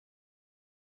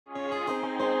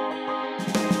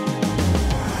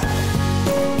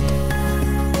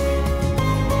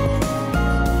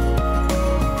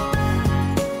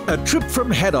A trip from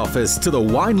head office to the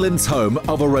winelands home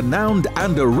of a renowned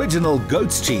and original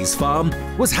goat's cheese farm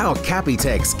was how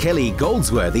Capitec's Kelly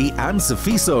Goldsworthy and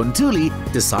Sifiso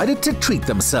Ntuli decided to treat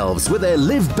themselves with their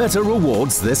Live Better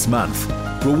rewards this month.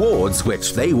 Rewards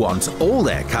which they want all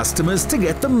their customers to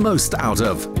get the most out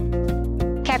of.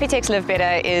 Capitec's Live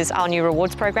Better is our new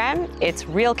rewards program. It's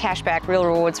real cashback, real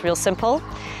rewards, real simple.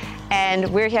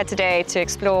 And we're here today to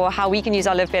explore how we can use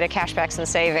our Live Better cashbacks and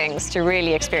savings to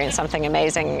really experience something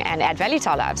amazing and add value to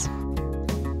our lives.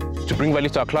 To bring value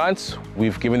to our clients,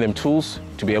 we've given them tools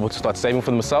to be able to start saving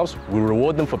for themselves. We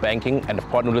reward them for banking and have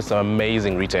partnered with some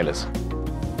amazing retailers.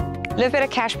 Live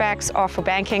Better cashbacks are for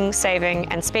banking, saving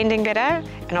and spending better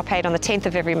and are paid on the 10th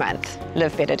of every month,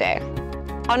 Live Better Day.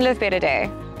 On Live Better Day,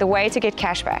 the way to get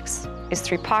cashbacks is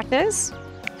through partners,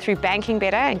 through banking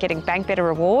better and getting bank better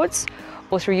rewards,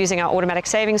 or through using our automatic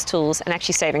savings tools and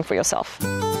actually saving for yourself.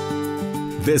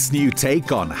 This new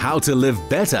take on how to live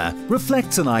better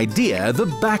reflects an idea the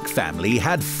Back family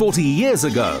had 40 years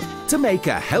ago to make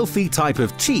a healthy type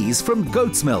of cheese from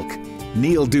goat's milk.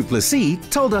 Neil Duplessis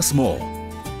told us more.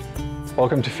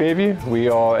 Welcome to Fairview. We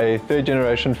are a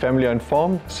third-generation family-owned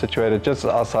farm situated just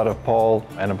outside of Paarl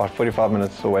and about 45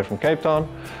 minutes away from Cape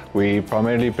Town. We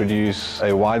primarily produce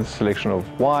a wide selection of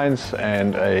wines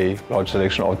and a large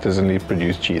selection of artisanally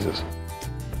produced cheeses.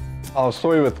 Our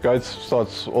story with goats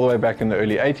starts all the way back in the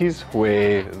early 80s,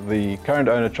 where the current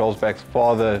owner, Charles Back's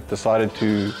father, decided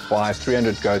to buy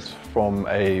 300 goats from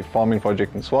a farming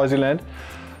project in Swaziland.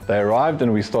 They arrived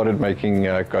and we started making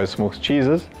goat's milk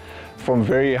cheeses. From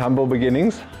very humble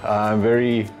beginnings,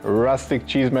 very rustic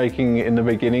cheese making in the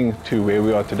beginning to where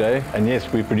we are today. And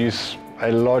yes, we produce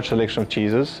a large selection of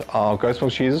cheeses. Our goat's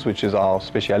milk cheeses, which is our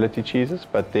specialty cheeses,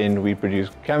 but then we produce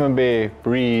camembert,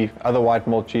 brie, other white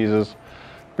malt cheeses,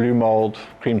 blue mold,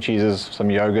 cream cheeses, some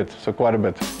yogurt, so quite a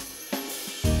bit.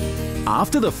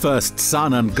 After the first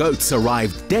Saanen goats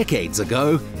arrived decades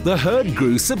ago, the herd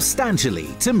grew substantially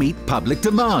to meet public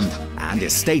demand, and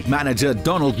estate manager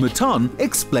Donald Mouton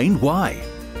explained why.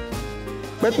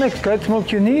 What makes goat's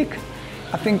milk unique,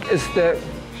 I think, is the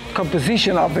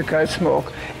composition of the goat's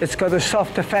milk. It's got a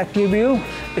softer fat globule,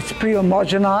 it's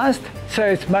pre-homogenized, so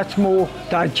it's much more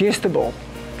digestible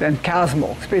than cow's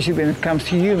milk, especially when it comes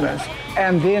to humans.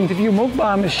 And then if you milk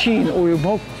by a machine or you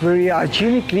milk very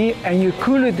hygienically and you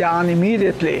cool it down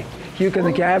immediately, you're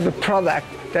going to have a product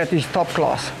that is top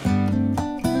class.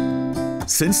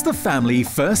 Since the family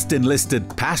first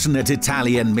enlisted passionate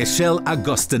Italian Michele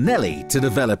Agostinelli to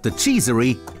develop the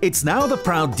cheesery, it's now the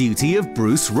proud duty of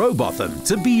Bruce Robotham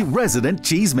to be resident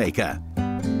cheesemaker.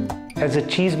 As a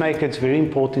cheesemaker, it's very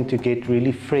important to get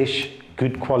really fresh,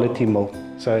 good quality milk.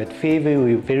 So at Fairview,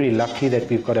 we're very lucky that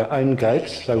we've got our own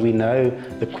goats, so we know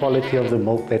the quality of the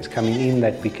milk that's coming in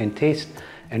that we can test.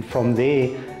 And from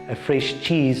there, a fresh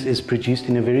cheese is produced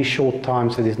in a very short time,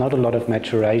 so there's not a lot of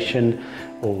maturation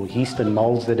or yeast and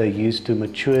molds that are used to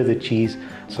mature the cheese.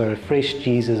 So a fresh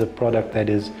cheese is a product that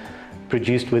is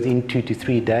produced within 2 to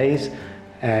 3 days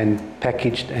and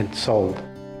packaged and sold.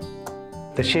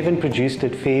 The Chevin produced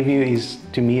at Fairview is,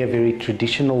 to me, a very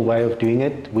traditional way of doing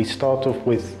it. We start off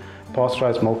with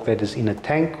pasteurized milk that is in a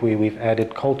tank where we've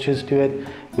added cultures to it.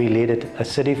 We let it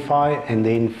acidify, and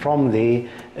then from there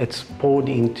it's poured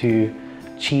into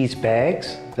cheese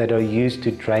bags that are used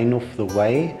to drain off the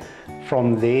whey.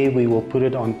 From there we will put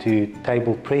it onto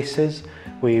table presses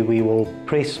where we will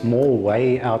press more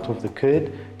whey out of the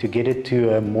curd to get it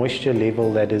to a moisture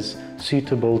level that is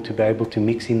suitable to be able to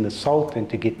mix in the salt and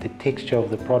to get the texture of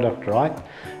the product right.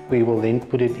 We will then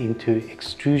put it into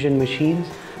extrusion machines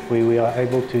where we are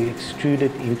able to extrude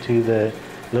it into the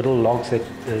little logs that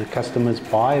the customers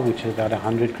buy, which is about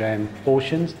 100-gram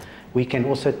portions. We can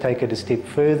also take it a step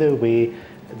further where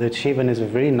the Chevin is a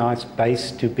very nice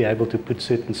base to be able to put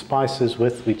certain spices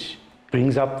with, which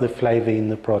brings up the flavor in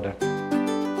the product.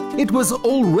 It was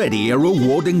already a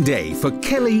rewarding day for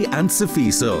Kelly and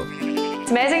Sifiso.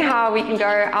 It's amazing how we can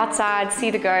go outside, see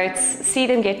the goats, see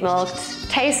them get milked,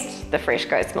 taste the fresh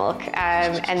goat's milk,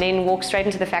 and then walk straight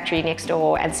into the factory next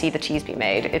door and see the cheese be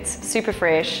made. It's super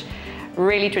fresh,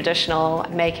 really traditional,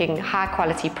 making high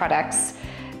quality products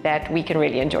that we can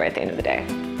really enjoy at the end of the day.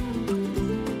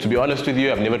 To be honest with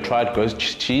you, I've never tried goat's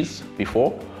cheese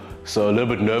before, so a little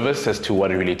bit nervous as to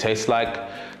what it really tastes like.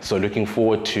 So looking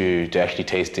forward to actually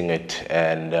tasting it,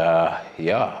 and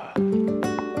yeah.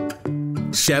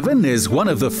 Chevin is one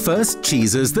of the first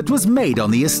cheeses that was made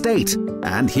on the estate.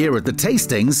 And here at the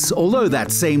tastings, although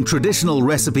that same traditional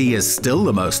recipe is still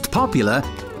the most popular,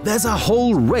 there's a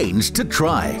whole range to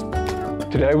try.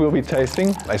 Today we'll be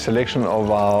tasting a selection of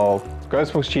our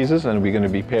goat's milk cheeses, and we're going to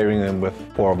be pairing them with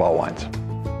 4 of our wines.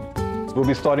 We'll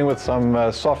be starting with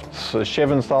some soft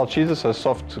Chevron-style cheeses, so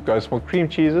soft goat's milk cream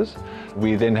cheeses.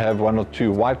 We then have 1 or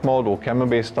 2 white mold or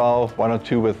camembert style, 1 or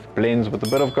 2 with blends with a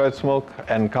bit of goat's milk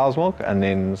and cow's milk, and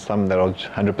then some that are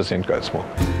 100% goat's milk.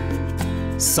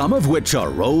 Some of which are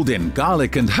rolled in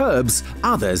garlic and herbs,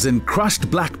 others in crushed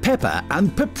black pepper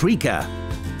and paprika.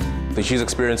 The cheese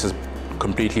experience has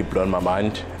completely blown my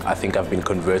mind. I think I've been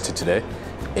converted today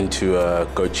into a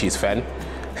goat cheese fan.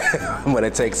 I'm gonna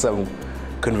take some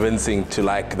convincing to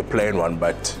like the plain one,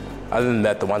 but other than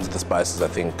that, the ones with the spices I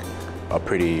think are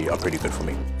pretty good for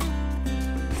me.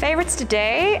 Favorites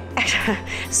today,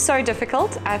 so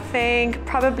difficult. I think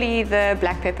probably the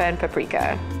black pepper and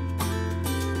paprika.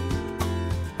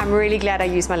 I'm really glad I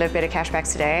used my Live Better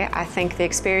cashbacks today. I think the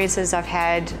experiences I've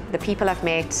had, the people I've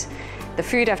met, the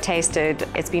food I've tasted,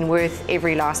 it's been worth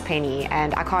every last penny,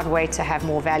 and I can't wait to have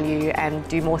more value and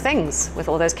do more things with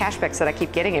all those cashbacks that I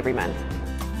keep getting every month.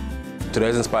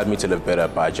 Today's inspired me to live better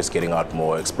by just getting out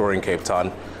more, exploring Cape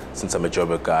Town. Since I'm a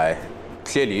Joburg guy,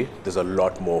 clearly there's a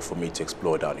lot more for me to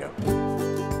explore down here.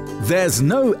 There's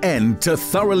no end to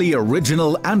thoroughly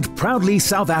original and proudly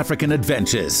South African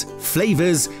adventures,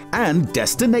 flavors, and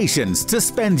destinations to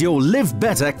spend your Live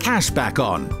Better cashback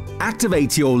on.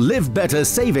 Activate your Live Better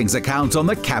savings account on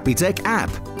the Capitec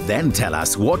app. Then tell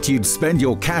us what you'd spend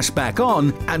your cashback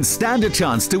on and stand a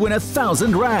chance to win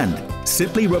R1,000.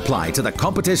 Simply reply to the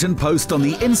competition post on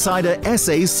the Insider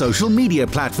SA social media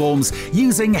platforms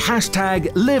using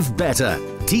hashtag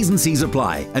 #LiveBetter. T's and C's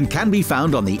apply and can be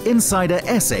found on the Insider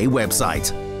SA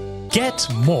website. Get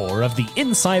more of the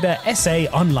Insider SA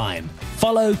online.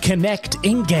 Follow, connect,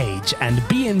 engage, and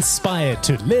be inspired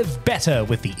to live better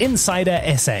with the Insider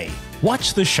SA.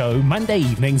 Watch the show Monday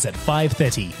evenings at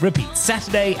 5:30. Repeat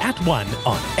Saturday at 1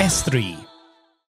 on S3.